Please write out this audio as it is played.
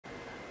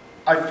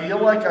I feel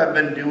like I've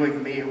been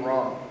doing me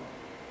wrong.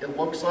 It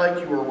looks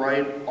like you were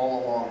right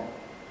all along.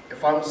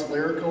 If I was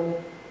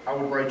lyrical, I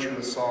would write you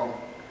a song.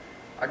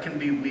 I can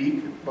be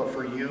weak, but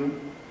for you,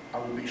 I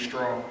will be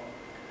strong.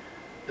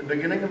 The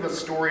beginning of a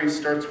story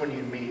starts when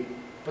you meet,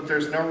 but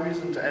there's no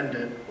reason to end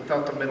it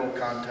without the middle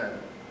content.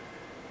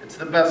 It's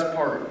the best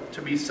part,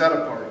 to be set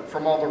apart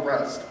from all the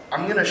rest.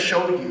 I'm gonna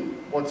show you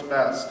what's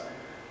best.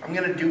 I'm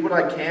gonna do what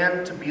I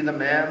can to be the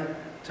man,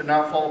 to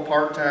not fall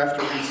apart, to have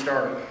to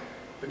restart.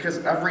 Because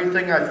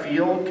everything I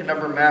feel can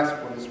never mask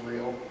what is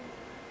real.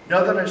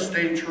 Know that I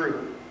stay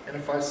true, and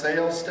if I say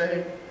I'll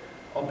stay,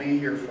 I'll be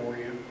here for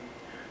you.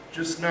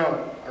 Just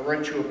know, I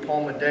write you a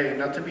poem a day,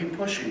 not to be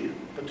pushy,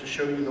 but to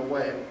show you the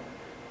way.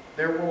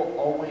 There will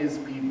always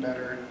be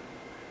better.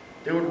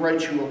 They would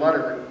write you a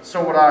letter,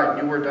 so would I,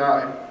 do or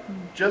die.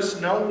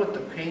 Just know with the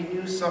pain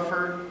you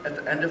suffer, at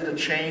the end of the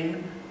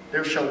chain,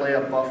 there shall lay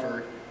a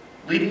buffer,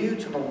 leading you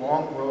to the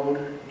long road,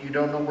 and you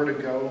don't know where to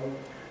go,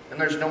 and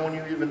there's no one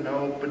you even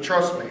know, but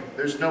trust me,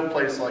 there's no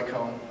place like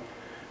home.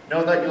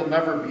 Know that you'll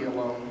never be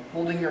alone,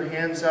 holding your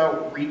hands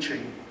out,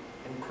 reaching,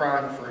 and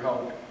crying for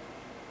help.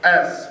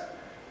 S,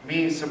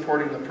 me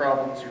supporting the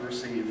problems you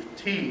receive.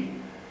 T,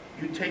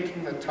 you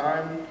taking the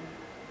time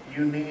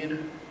you need.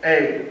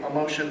 A,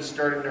 emotions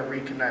starting to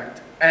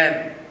reconnect.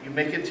 N, you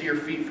make it to your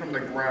feet from the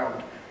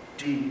ground.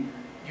 D,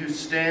 you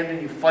stand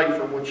and you fight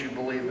for what you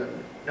believe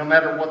in, no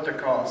matter what the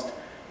cost.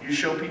 You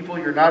show people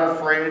you're not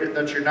afraid,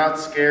 that you're not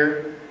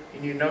scared,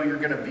 and you know you're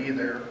going to be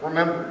there.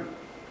 Remember,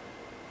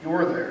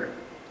 you're there.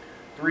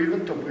 Through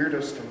even the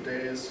weirdest of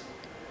days,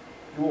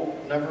 you will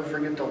never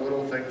forget the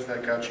little things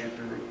that got you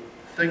through,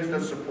 things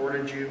that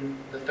supported you,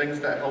 the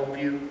things that help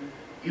you,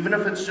 even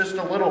if it's just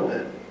a little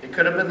bit. It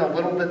could have been the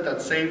little bit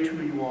that saved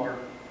who you are.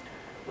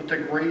 With a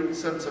great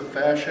sense of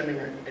fashion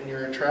and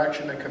your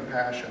attraction and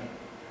compassion.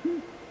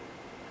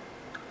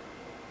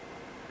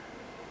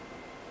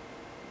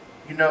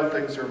 You know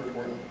things are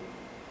important.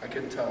 I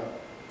can tell,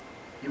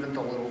 even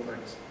the little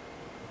things.